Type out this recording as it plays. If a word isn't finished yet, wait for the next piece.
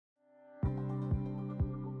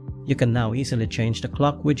You can now easily change the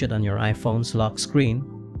clock widget on your iPhone's lock screen.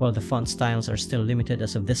 While the font styles are still limited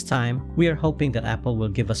as of this time, we are hoping that Apple will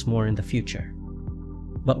give us more in the future.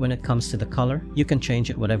 But when it comes to the color, you can change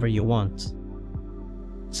it whatever you want.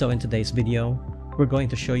 So in today's video, we're going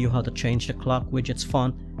to show you how to change the clock widget's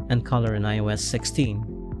font and color in iOS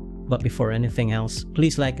 16. But before anything else,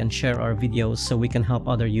 please like and share our videos so we can help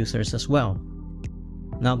other users as well.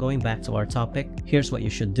 Now going back to our topic, here's what you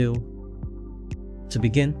should do. To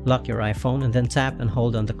begin, lock your iPhone and then tap and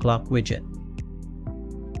hold on the clock widget.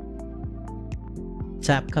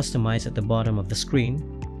 Tap Customize at the bottom of the screen.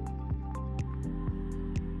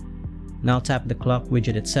 Now tap the clock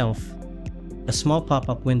widget itself. A small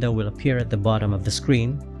pop-up window will appear at the bottom of the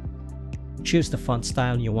screen. Choose the font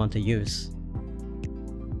style you want to use.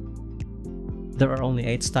 There are only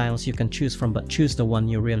 8 styles you can choose from, but choose the one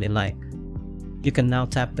you really like. You can now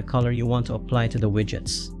tap the color you want to apply to the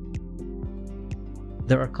widgets.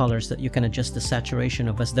 There are colors that you can adjust the saturation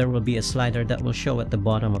of, as there will be a slider that will show at the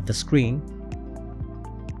bottom of the screen.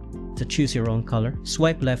 To choose your own color,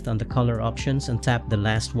 swipe left on the color options and tap the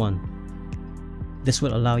last one. This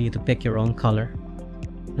will allow you to pick your own color.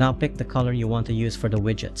 Now pick the color you want to use for the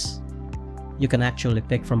widgets. You can actually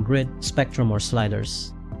pick from grid, spectrum, or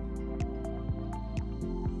sliders.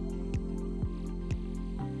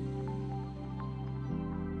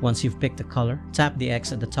 Once you've picked the color, tap the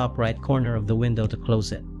X at the top right corner of the window to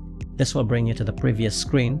close it. This will bring you to the previous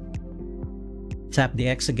screen. Tap the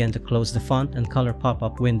X again to close the font and color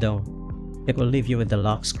pop-up window. It will leave you with the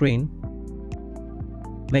lock screen.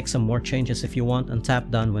 Make some more changes if you want and tap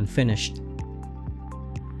Done when finished.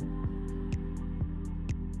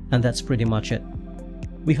 And that's pretty much it.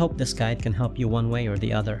 We hope this guide can help you one way or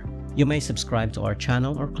the other. You may subscribe to our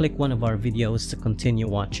channel or click one of our videos to continue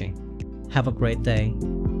watching. Have a great day.